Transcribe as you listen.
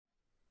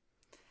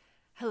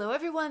Hello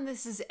everyone,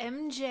 this is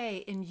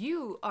MJ and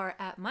you are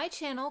at my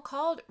channel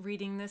called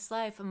Reading This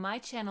Life. My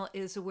channel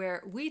is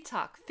where we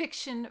talk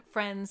fiction,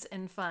 friends,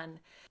 and fun.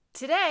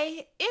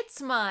 Today,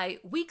 it's my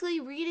weekly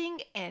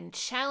reading and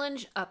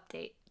challenge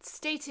update.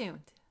 Stay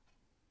tuned.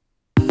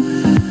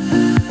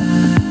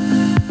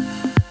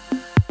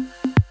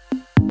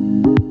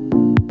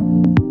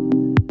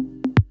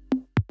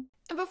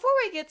 And before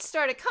we get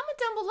started, comment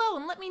down below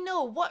and let me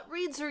know what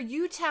reads are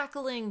you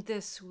tackling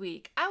this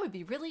week. I would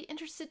be really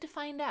interested to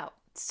find out.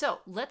 So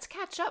let's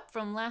catch up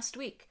from last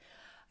week.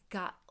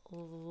 Got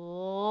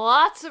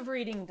lots of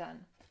reading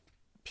done.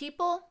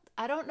 People,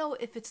 I don't know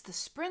if it's the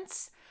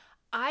sprints.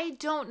 I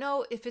don't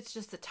know if it's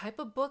just the type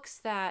of books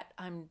that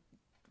I'm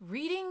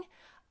reading.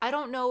 I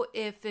don't know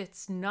if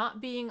it's not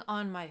being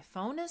on my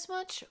phone as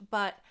much,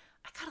 but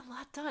I got a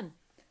lot done.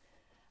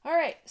 All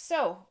right,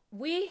 so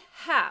we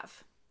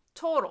have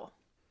total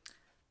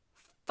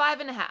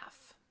 5.5.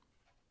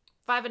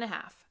 5.5.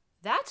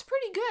 That's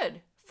pretty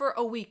good for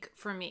a week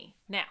for me.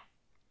 Now,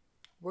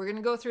 we're going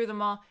to go through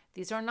them all.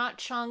 These are not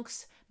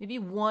chunks. Maybe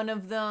one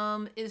of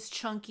them is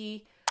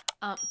chunky,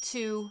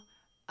 two,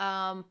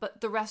 but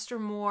the rest are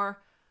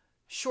more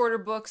shorter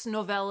books,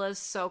 novellas.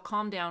 So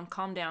calm down,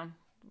 calm down.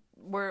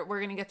 We're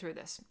going to get through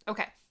this.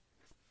 Okay.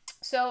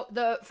 So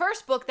the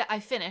first book that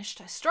I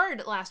finished, I started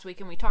it last week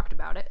and we talked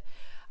about it,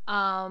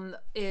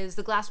 is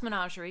The Glass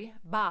Menagerie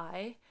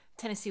by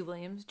Tennessee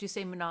Williams. Do you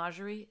say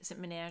Menagerie? Is it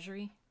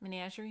Menagerie?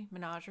 Menagerie?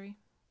 Menagerie?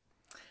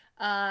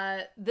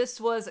 This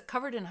was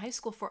covered in high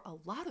school for a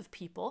lot of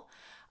people.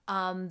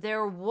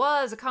 There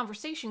was a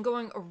conversation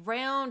going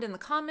around in the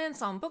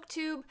comments on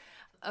BookTube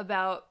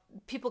about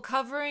people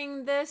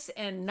covering this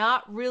and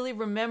not really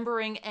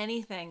remembering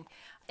anything.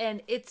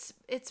 And it's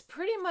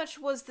pretty much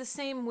was the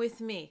same with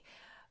me.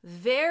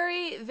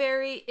 Very,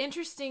 very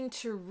interesting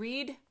to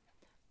read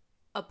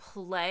a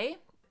play.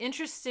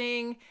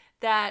 Interesting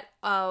that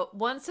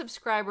one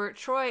subscriber,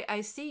 Troy,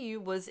 I see you,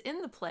 was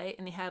in the play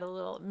and he had a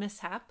little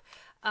mishap.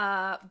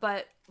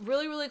 But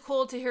really, really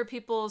cool to hear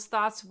people's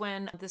thoughts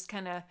when this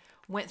kind of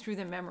went through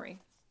the memory.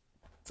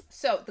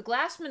 So The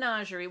Glass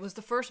Menagerie was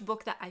the first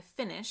book that I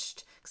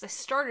finished because I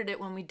started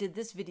it when we did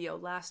this video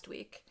last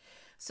week.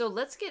 So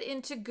let's get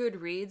into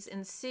Goodreads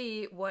and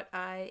see what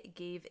I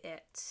gave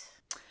it.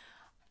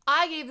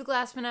 I gave The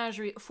Glass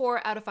Menagerie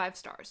 4 out of 5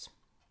 stars,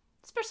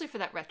 especially for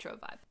that retro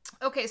vibe.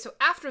 Okay, so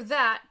after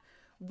that,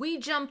 we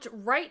jumped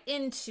right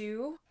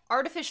into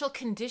Artificial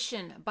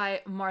Condition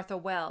by Martha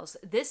Wells.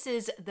 This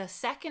is the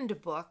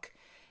second book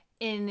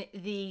in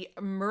the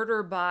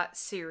Murderbot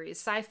series,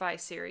 sci-fi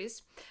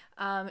series.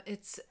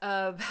 It's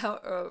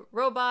about a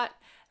robot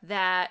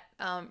that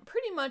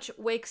pretty much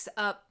wakes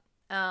up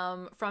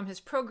from his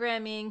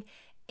programming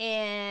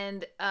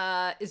and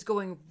is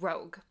going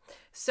rogue.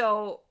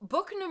 So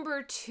book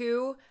number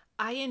 2,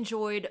 I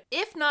enjoyed,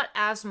 if not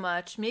as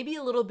much, maybe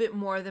a little bit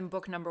more than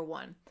book number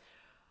 1.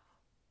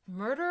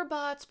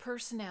 Murderbot's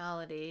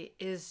personality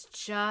is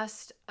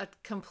just a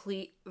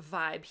complete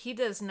vibe. He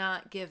does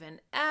not give an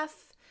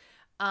F.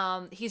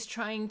 He's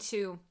trying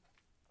to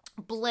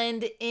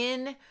blend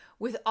in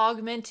with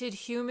augmented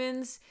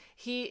humans.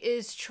 He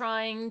is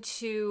trying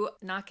to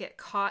not get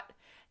caught,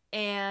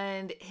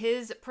 and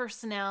his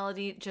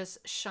personality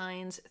just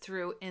shines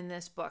through in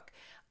this book.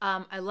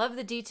 I love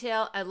the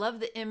detail. I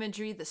love the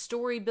imagery, the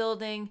story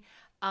building.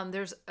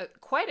 There's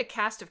quite a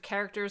cast of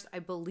characters. I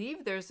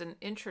believe there's an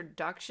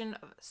introduction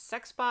of a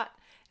sex bot,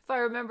 if I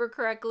remember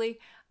correctly,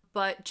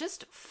 but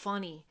just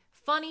funny.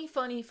 Funny,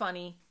 funny,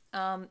 funny.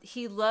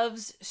 He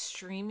loves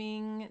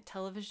streaming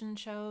television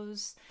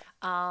shows.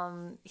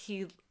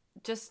 He's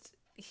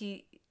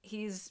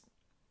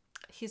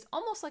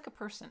almost like a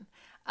person.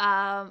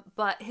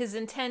 But his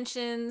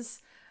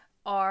intentions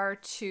are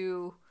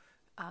to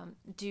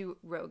do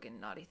rogue and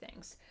naughty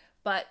things.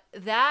 But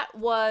that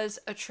was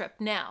a trip.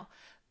 Now,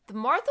 the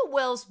Martha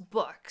Wells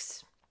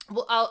books,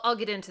 well, I'll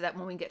get into that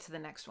when we get to the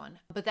next one.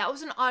 But that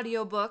was an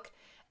audiobook,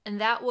 and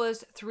that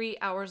was 3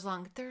 hours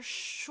long. They're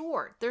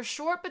short. They're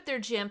short, but they're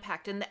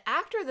jam-packed. And the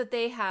actor that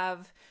they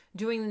have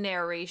doing the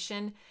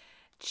narration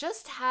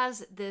just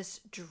has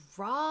this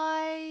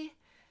dry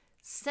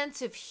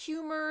sense of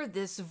humor,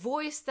 this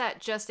voice that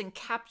just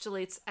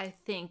encapsulates, I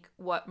think,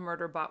 what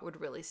Murderbot would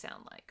really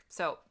sound like.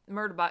 So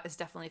Murderbot is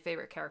definitely a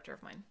favorite character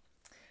of mine.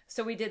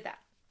 So we did that.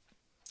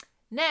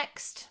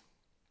 Next,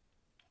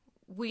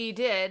 we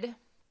did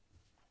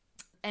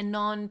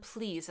Anon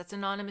Pls. That's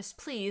Anonymous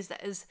Please.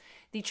 That is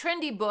the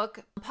trendy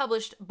book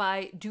published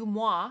by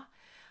DeuxMoi.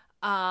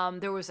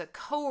 There was a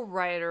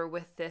co-writer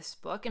with this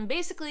book, and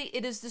basically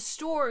it is the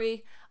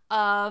story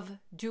of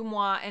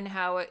DeuxMoi and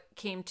how it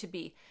came to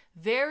be.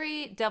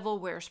 Very Devil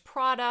Wears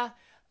Prada.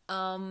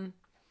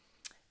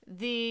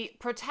 The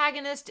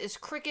protagonist is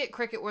Cricket.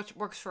 Cricket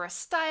works for a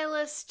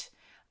stylist.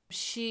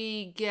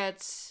 She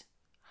gets,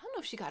 I don't know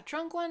if she got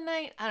drunk one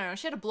night. I don't know.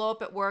 She had a blow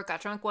up at work,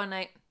 got drunk one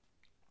night,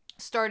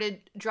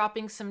 started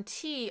dropping some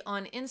tea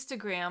on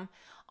Instagram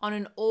on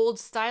an old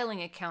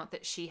styling account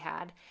that she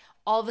had.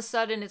 All of a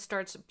sudden, it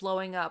starts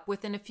blowing up.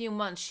 Within a few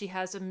months, she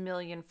has 1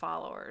 million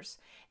followers.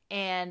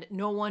 and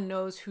no one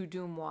knows who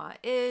DeuxMoi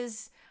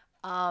is.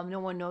 No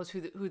one knows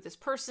who this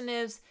person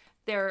is.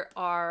 There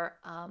are,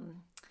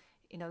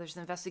 there's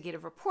an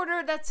investigative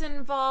reporter that's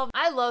involved.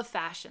 I love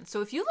fashion.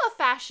 So if you love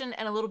fashion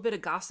and a little bit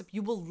of gossip,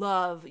 you will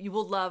love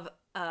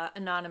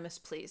Anon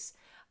Pls.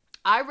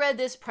 I read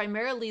this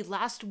primarily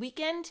last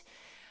weekend.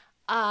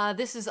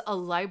 This is a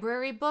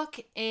library book,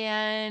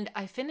 and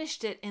I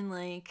finished it in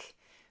like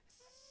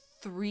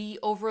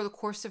over the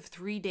course of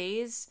 3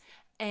 days.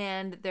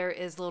 And there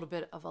is a little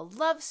bit of a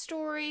love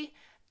story.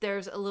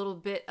 There's a little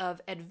bit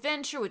of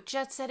adventure with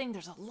jet setting.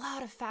 There's a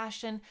lot of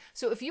fashion.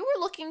 So if you were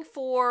looking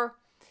for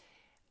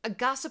a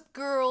Gossip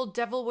Girl,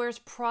 Devil Wears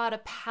Prada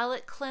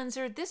palette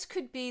cleanser, this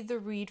could be the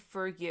read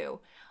for you.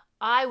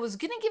 I was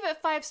going to give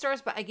it 5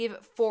 stars, but I gave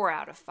it 4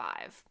 out of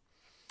 5.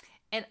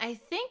 And I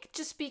think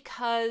just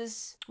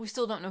because we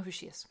still don't know who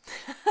she is.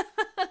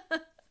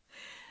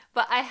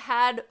 But I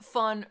had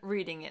fun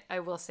reading it. I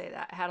will say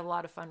that. I had a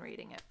lot of fun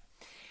reading it.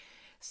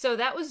 So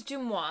that was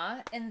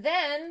DeuxMoi. And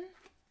then,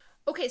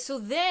 okay, so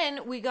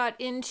then we got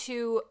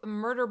into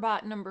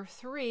Murderbot number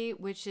 3,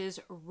 which is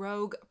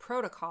Rogue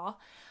Protocol.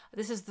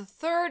 This is the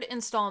 3rd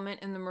installment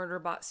in the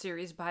Murderbot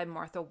series by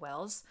Martha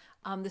Wells.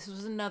 This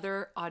was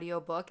another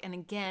audiobook, and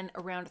again,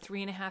 around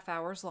 3.5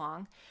 hours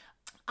long.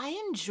 I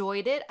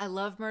enjoyed it. I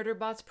love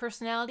Murderbot's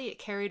personality. It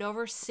carried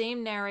over.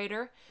 Same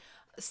narrator.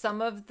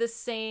 Some of the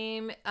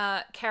same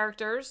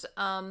characters.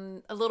 A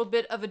little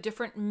bit of a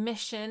different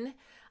mission.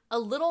 A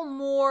little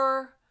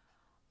more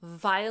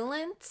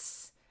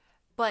violence.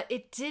 But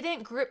it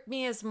didn't grip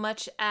me as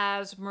much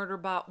as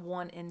Murderbot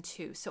 1 and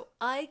 2. So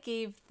I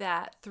gave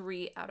that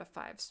 3 out of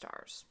 5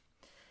 stars.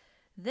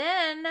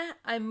 Then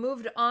I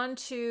moved on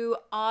to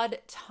Odd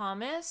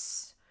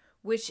Thomas,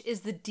 which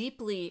is the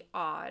Deeply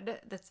Odd.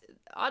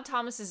 Odd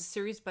Thomas is a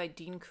series by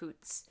Dean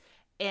Koontz,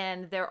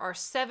 and there are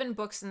 7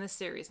 books in this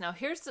series. Now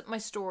here's my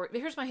story.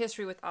 Here's my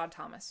history with Odd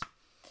Thomas.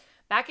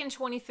 Back in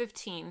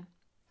 2015,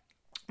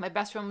 my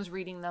best friend was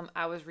reading them.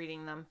 I was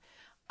reading them.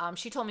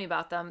 She told me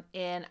about them,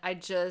 and I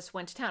just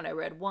went to town. I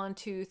read 1,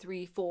 2,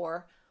 3,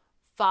 4,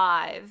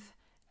 5,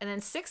 and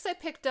then 6 I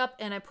picked up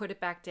and I put it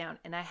back down,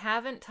 and I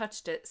haven't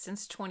touched it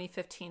since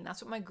 2015.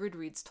 That's what my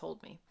Goodreads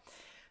told me.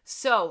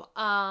 So,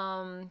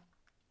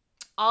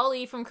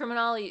 Ollie from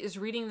Criminali is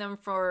reading them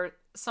for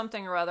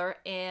something or other,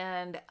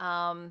 and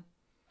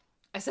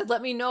I said,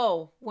 let me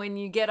know when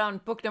you get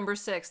on book number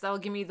 6. That'll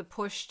give me the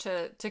push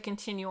to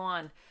continue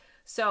on.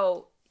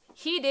 So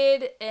he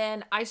did,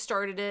 and I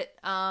started it,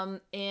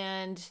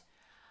 and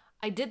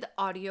I did the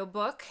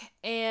audiobook,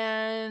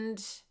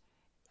 and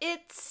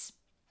it's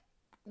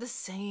the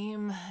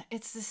same.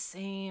 It's the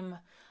same.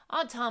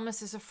 Odd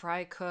Thomas is a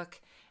fry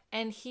cook,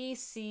 and he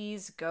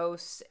sees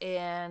ghosts,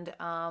 and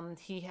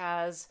he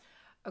has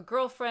a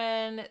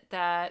girlfriend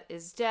that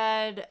is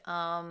dead.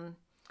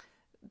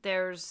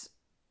 There's,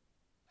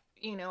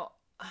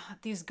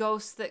 these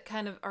ghosts that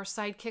kind of are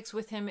sidekicks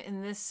with him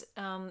in this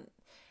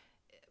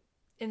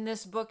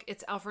book.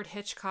 It's Alfred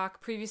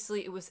Hitchcock.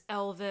 Previously, it was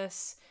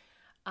Elvis.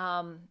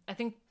 I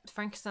think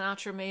Frank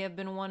Sinatra may have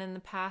been one in the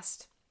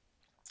past.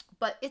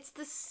 But it's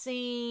the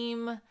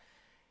same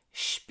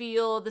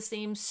spiel, the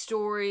same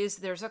stories.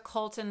 There's a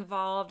cult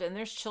involved, and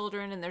there's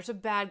children, and there's a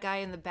bad guy,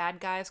 and the bad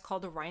guy is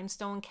called the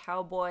Rhinestone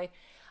Cowboy.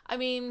 I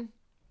mean,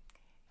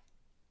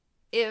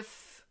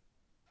 if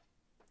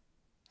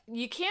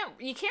you can't,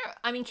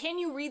 I mean, can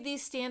you read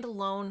these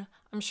standalone?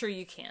 I'm sure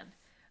you can.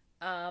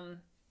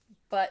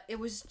 But it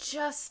was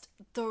just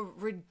the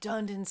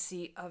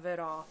redundancy of it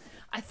all.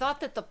 I thought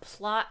that the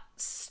plot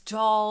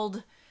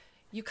stalled.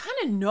 You kind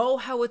of know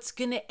how it's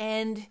going to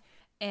end,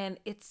 and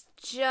it's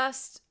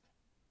just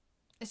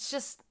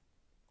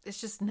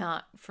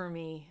not for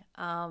me.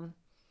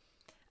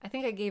 I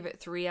think I gave it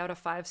 3 out of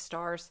 5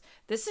 stars.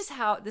 This is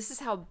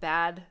how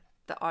bad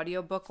the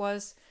audiobook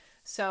was.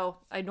 So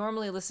I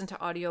normally listen to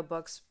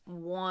audiobooks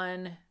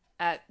 1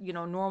 at,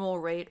 normal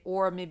rate,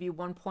 or maybe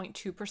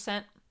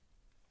 1.2%.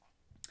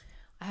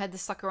 I had the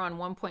sucker on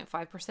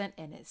 1.5%,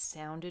 and it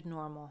sounded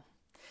normal.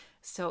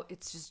 So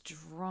it's just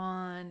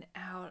drawn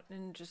out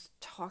and just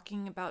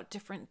talking about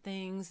different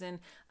things. And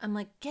I'm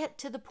like, get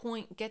to the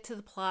point, get to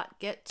the plot,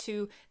 get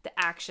to the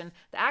action.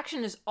 The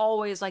action is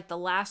always like the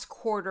last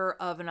quarter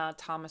of an Odd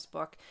Thomas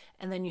book.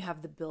 And then you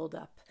have the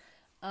buildup.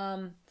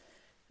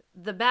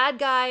 The bad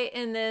guy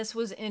in this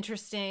was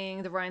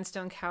interesting. The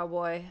Rhinestone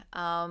Cowboy.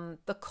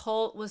 The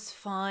cult was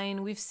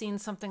fine. We've seen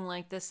something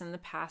like this in the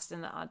past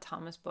in the Odd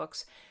Thomas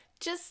books.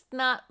 Just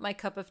not my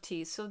cup of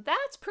tea. So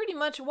that's pretty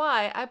much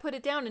why I put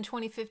it down in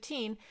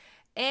 2015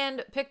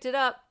 and picked it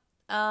up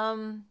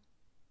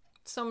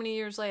so many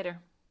years later.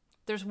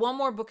 There's one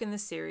more book in the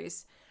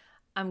series.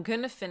 I'm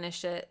going to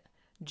finish it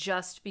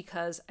just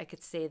because I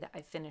could say that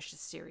I finished the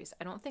series.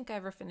 I don't think I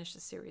ever finished the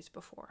series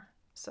before.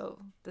 So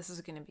this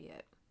is going to be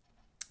it.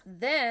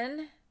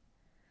 Then,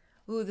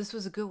 this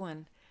was a good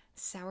one.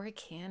 Sour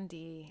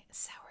Candy.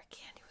 Sour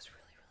Candy was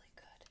really, really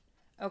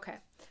good. Okay.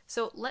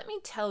 So let me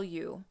tell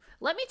you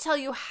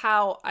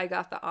how I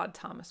got the Odd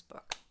Thomas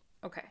book.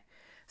 Okay.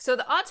 So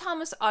the Odd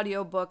Thomas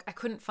audiobook, I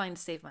couldn't find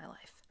to save my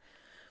life.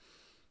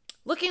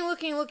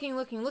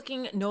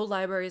 Looking. No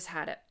libraries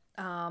had it.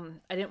 I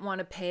didn't want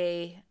to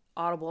pay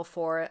Audible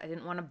for it. I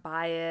didn't want to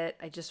buy it.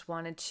 I just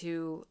wanted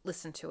to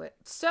listen to it.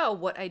 So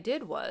what I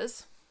did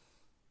was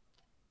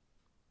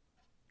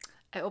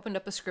I opened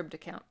up a Scribd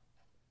account.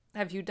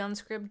 Have you done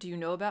Scribd? Do you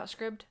know about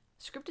Scribd?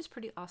 Scribd is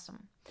pretty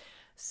awesome.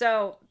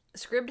 So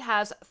Scribd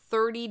has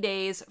 30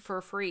 days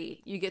for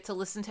free. You get to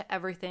listen to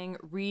everything,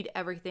 read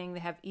everything. They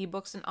have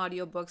ebooks and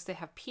audiobooks. They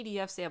have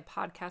PDFs. They have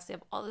podcasts. They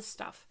have all this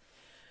stuff.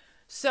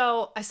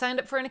 So I signed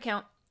up for an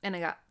account and I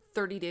got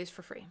 30 days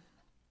for free.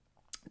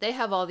 They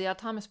have all the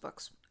Autonomous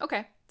books.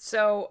 Okay.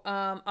 So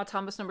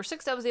Autonomous number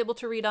 6, I was able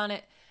to read on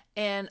it.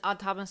 And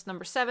Autonomous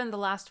number 7, the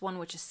last one,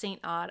 which is Saint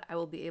Odd, I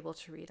will be able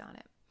to read on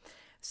it.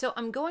 So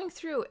I'm going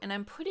through and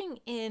I'm putting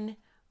in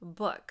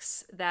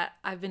books that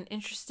I've been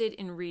interested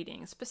in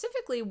reading,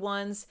 specifically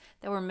ones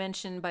that were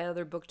mentioned by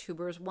other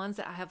booktubers, ones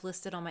that I have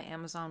listed on my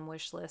Amazon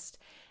wish list.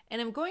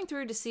 And I'm going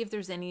through to see if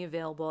there's any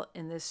available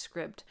in this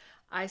Scribd.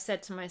 I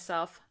said to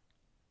myself,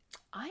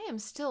 I am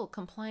still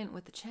compliant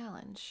with the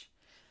challenge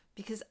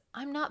because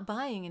I'm not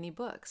buying any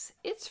books.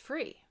 It's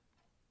free.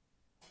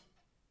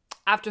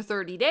 After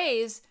 30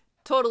 days,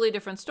 totally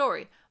different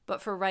story.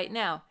 But for right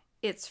now,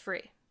 it's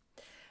free.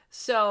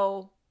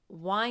 So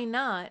why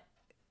not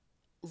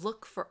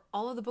look for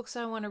all of the books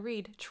I want to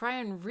read, try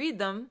and read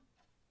them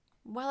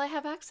while I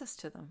have access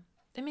to them?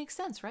 It makes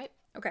sense, right?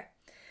 Okay.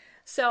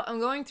 So I'm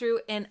going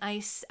through and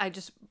I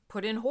just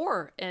put in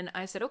horror and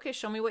I said, okay,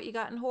 show me what you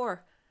got in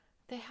horror.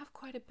 They have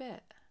quite a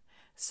bit.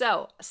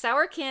 So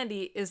Sour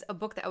Candy is a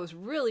book that I was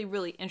really,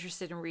 really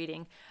interested in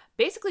reading,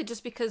 basically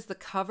just because the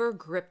cover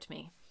gripped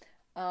me.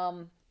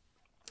 And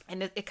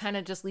it kind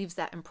of just leaves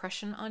that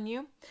impression on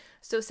you.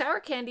 So Sour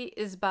Candy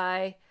is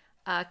by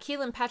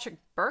Kealan Patrick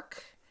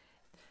Burke.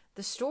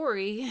 The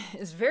story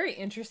is very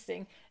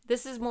interesting.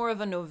 This is more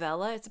of a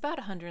novella. It's about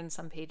 100 and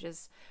some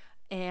pages.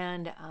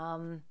 And,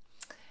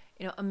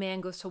 a man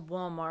goes to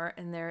Walmart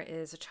and there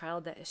is a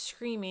child that is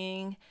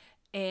screaming.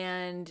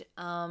 And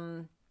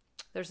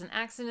there's an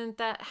accident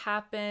that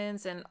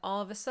happens. And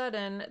all of a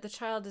sudden, the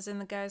child is in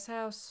the guy's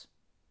house.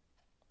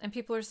 And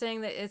people are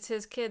saying that it's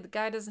his kid. The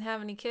guy doesn't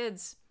have any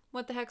kids.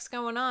 What the heck's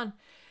going on?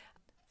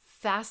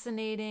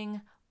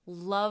 Fascinating,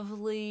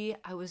 lovely.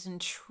 I was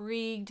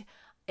intrigued.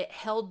 It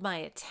held my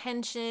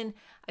attention.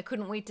 I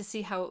couldn't wait to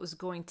see how it was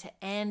going to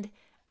end.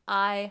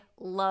 I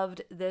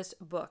loved this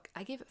book.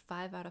 I gave it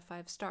 5 out of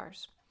 5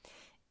 stars.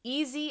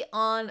 Easy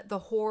on the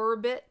horror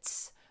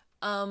bits.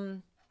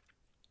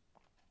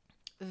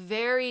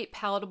 Very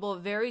palatable,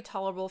 very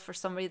tolerable for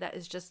somebody that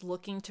is just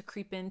looking to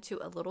creep into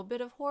a little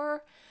bit of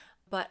horror.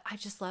 But I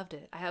just loved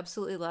it. I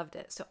absolutely loved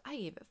it. So I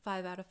gave it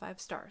 5 out of 5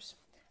 stars.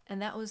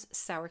 And that was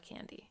Sour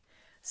Candy.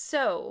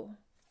 So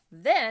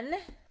then,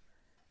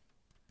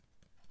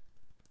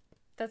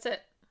 that's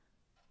it.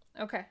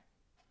 Okay.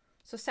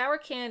 So Sour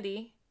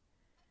Candy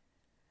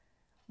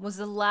was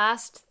the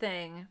last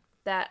thing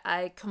that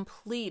I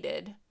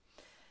completed.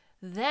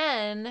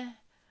 Then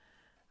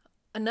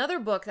another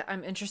book that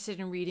I'm interested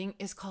in reading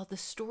is called The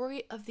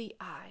Story of the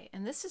Eye.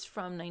 And this is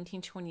from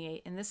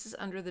 1928. And this is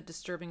under the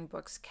disturbing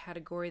books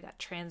category, that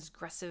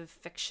transgressive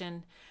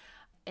fiction.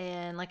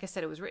 And like I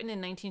said, it was written in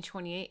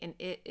 1928 and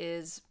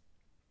it's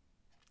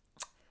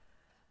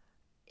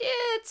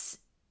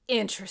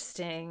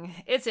interesting.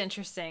 It's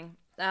interesting.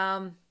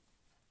 I'm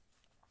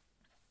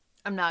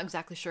not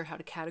exactly sure how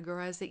to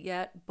categorize it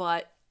yet,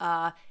 but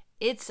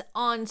it's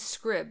on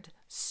Scribd,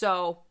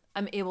 so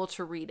I'm able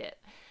to read it.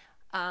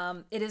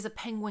 It is a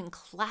Penguin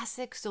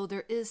classic, so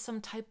there's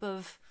some type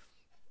of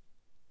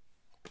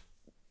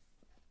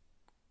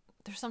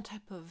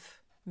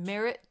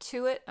merit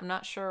to it. I'm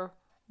not sure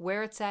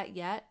where it's at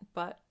yet,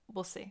 but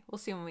we'll see. We'll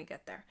see when we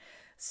get there.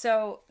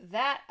 So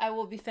that I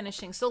will be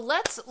finishing. So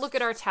let's look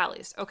at our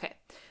tallies. Okay.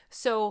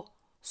 So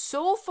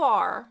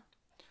far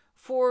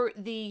for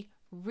the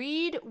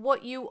Read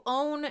What You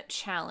Own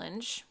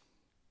challenge,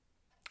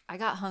 I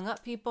got hung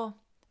up, people,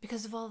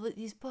 because of all of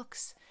these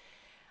books.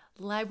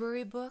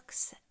 Library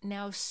books,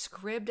 now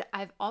Scribd.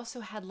 I've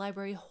also had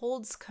library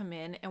holds come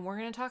in, and we're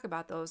going to talk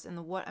about those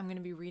and what I'm going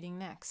to be reading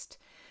next.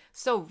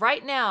 So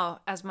right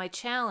now, as my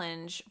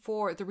challenge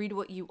for the Read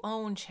What You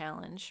Own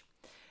challenge,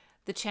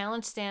 the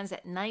challenge stands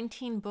at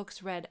 19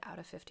 books read out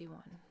of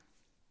 51.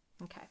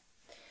 Okay.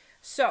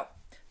 So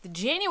the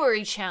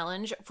January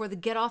challenge for the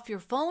Get Off Your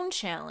Phone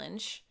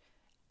challenge,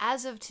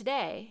 as of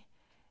today,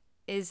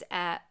 is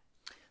at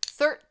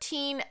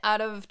 13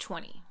 out of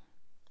 20.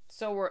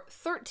 So we're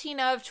 13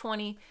 out of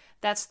 20.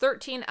 That's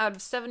 13 out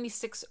of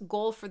 76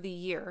 goal for the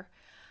year,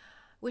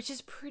 which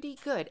is pretty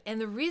good.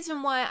 And the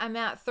reason why I'm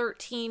at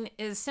 13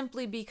 is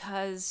simply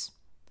because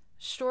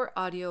short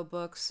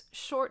audiobooks,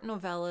 short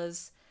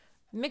novellas,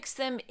 mix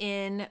them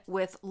in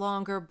with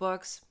longer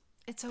books.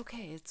 It's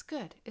okay. It's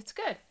good. It's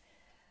good.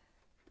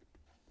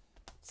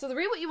 So the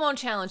Read What You Own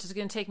challenge is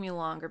going to take me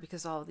longer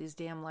because all of these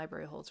damn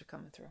library holds are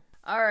coming through.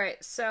 All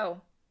right.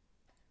 So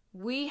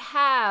we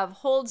have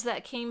holds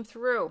that came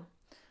through.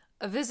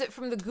 A Visit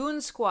from the Goon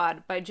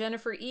Squad by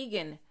Jennifer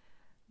Egan.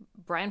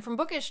 Brian from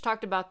Bookish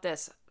talked about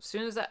this. As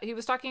soon as he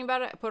was talking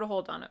about it, I put a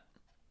hold on it.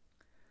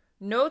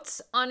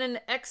 Notes on an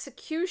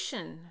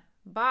Execution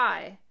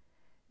by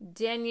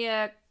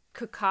Danya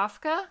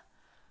Kukafka.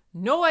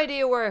 No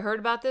idea where I heard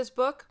about this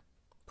book.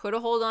 Put a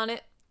hold on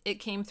it. It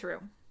came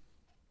through.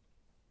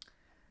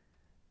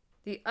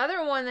 The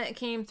other one that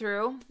came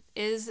through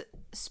is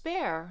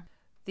Spare.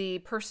 The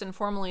person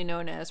formerly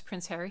known as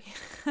Prince Harry.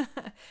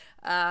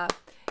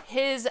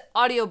 His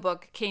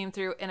audiobook came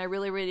through, and I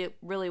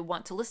really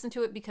want to listen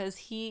to it because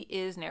he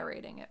is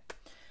narrating it.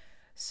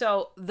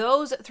 So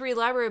those 3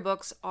 library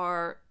books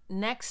are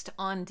next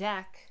on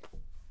deck.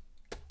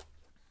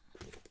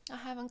 I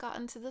haven't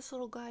gotten to this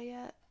little guy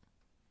yet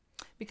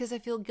because I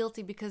feel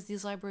guilty because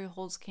these library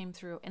holds came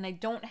through, and I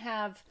don't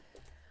have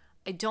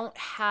a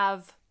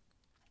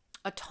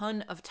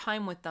ton of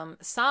time with them.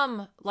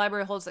 Some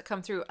library holds that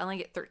come through, I only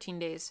get 13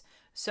 days.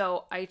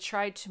 So I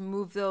tried to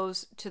move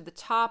those to the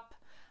top,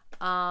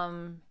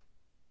 and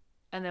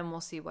then we'll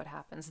see what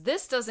happens.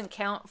 This doesn't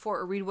count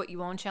for a Read What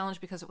You Own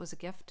challenge because it was a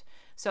gift.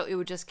 So it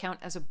would just count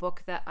as a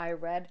book that I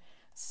read.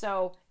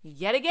 So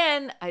yet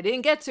again, I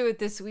didn't get to it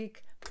this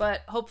week,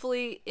 but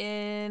hopefully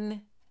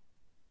in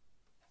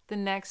the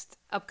next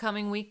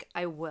upcoming week,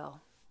 I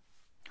will.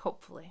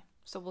 Hopefully.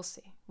 So we'll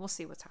see. We'll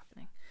see what's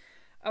happening.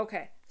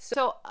 Okay,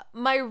 so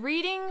my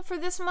reading for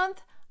this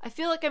month, I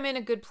feel like I'm in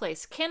a good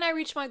place. Can I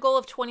reach my goal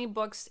of 20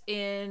 books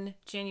in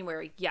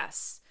January?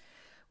 Yes.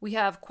 We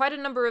have quite a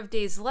number of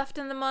days left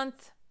in the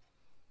month.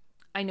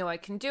 I know I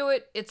can do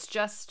it. It's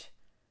just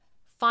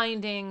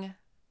finding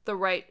the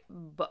right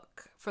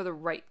book for the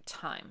right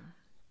time.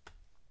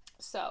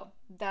 So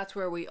that's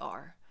where we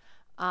are.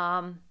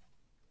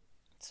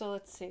 So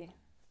let's see.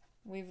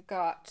 We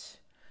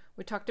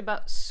talked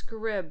about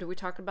Scribd. We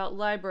talked about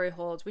library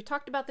holds. We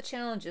talked about the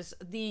challenges.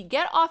 The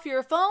Get Off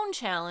Your Phone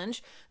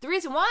challenge. The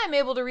reason why I'm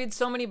able to read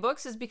so many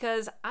books is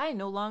because I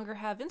no longer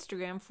have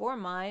Instagram for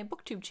my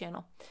BookTube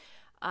channel.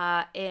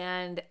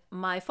 And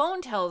my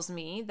phone tells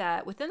me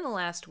that within the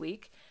last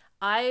week,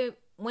 I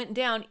went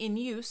down in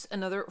use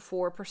another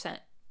 4%,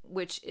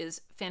 which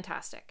is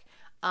fantastic.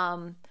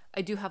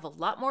 I do have a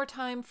lot more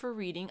time for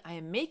reading. I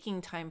am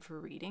making time for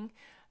reading.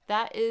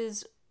 That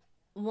is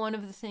one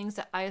of the things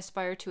that I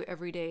aspire to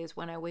every day is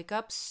when I wake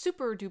up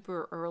super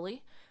duper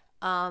early,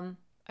 I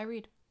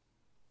read.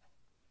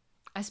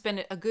 I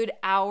spend a good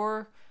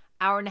hour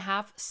and a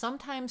half,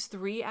 sometimes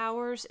 3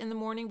 hours in the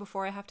morning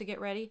before I have to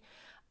get ready.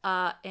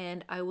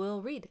 And I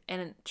will read.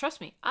 And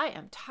trust me, I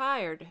am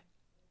tired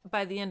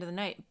by the end of the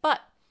night, but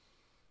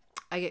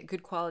I get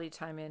good quality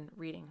time in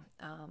reading.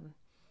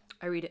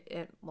 I read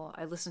it, well,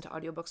 I listen to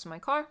audiobooks in my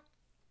car,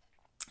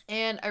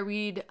 and I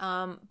read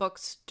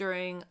books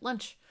during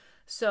lunch.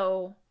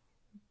 So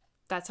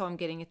that's how I'm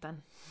getting it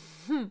done.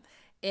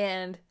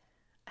 And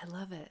I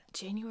love it.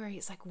 January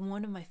is like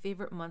one of my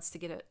favorite months to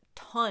get a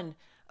ton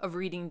of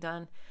reading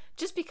done,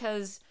 just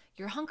because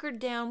you're hunkered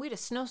down. We had a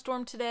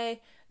snowstorm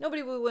today.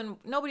 Nobody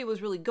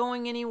was really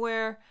going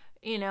anywhere.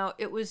 You know,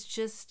 it was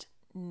just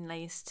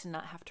nice to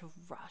not have to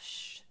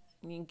rush.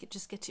 You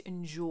just get to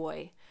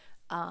enjoy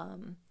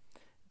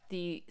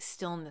the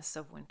stillness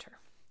of winter.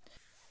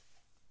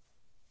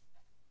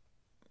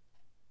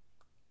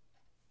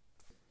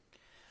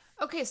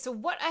 Okay, so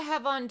what I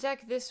have on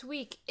deck this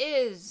week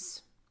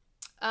is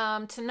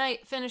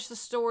tonight finish the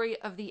story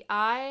of The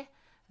Eye,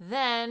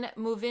 then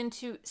move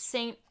into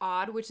Saint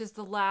Odd, which is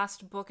the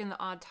last book in the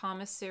Odd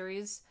Thomas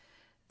series.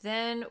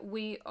 Then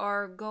we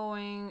are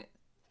going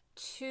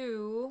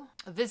to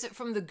A Visit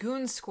from the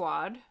Goon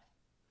Squad,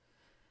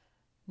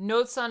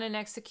 Notes on an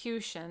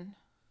Execution,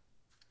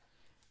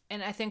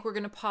 and I think we're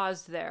going to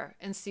pause there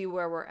and see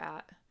where we're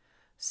at.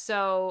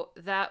 So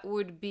that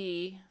would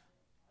be...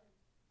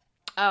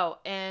 Oh,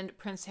 and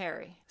Prince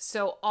Harry.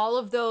 So all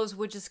of those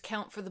would just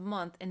count for the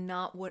month and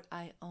not what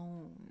I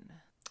own.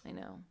 I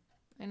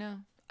know.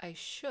 I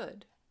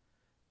should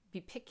be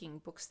picking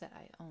books that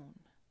I own.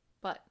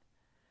 But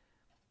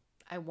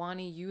I want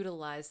to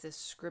utilize this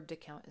Scribd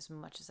account as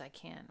much as I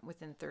can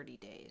within 30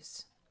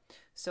 days.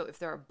 So if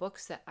there are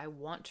books that I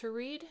want to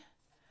read,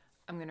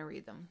 I'm going to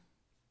read them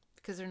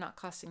because they're not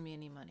costing me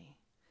any money.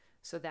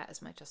 So that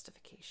is my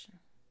justification.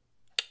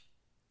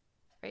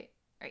 Right?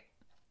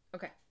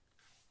 Okay.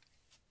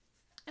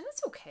 And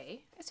that's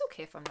okay. It's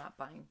okay if I'm not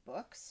buying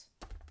books.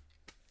 I'll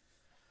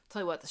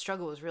tell you what, the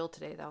struggle was real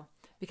today, though.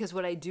 Because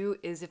what I do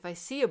is if I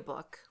see a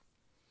book,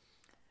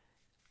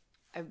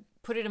 I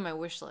put it in my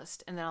wish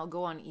list, and then I'll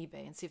go on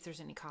eBay and see if there's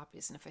any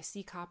copies. And if I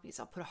see copies,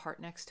 I'll put a heart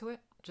next to it,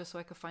 just so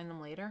I can find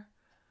them later.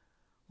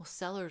 Well,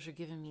 sellers are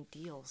giving me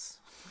deals,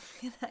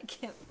 and I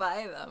can't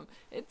buy them.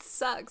 It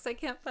sucks. I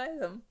can't buy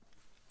them.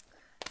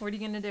 What are you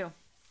going to do?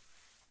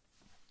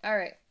 All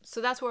right,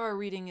 so that's where our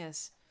reading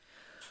is.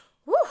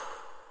 Woo!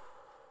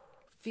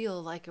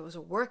 Feel like it was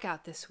a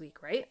workout this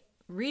week, right?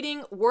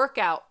 Reading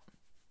workout.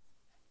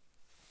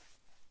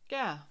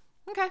 Yeah.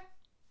 Okay.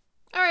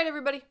 All right,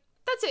 everybody.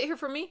 That's it here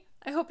for me.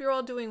 I hope you're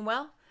all doing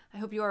well. I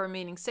hope you are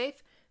remaining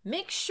safe.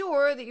 Make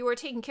sure that you are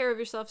taking care of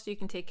yourself so you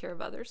can take care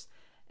of others.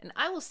 And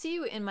I will see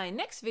you in my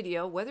next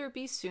video, whether it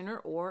be sooner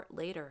or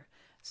later.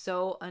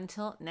 So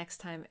until next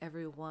time,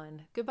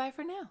 everyone, goodbye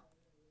for now.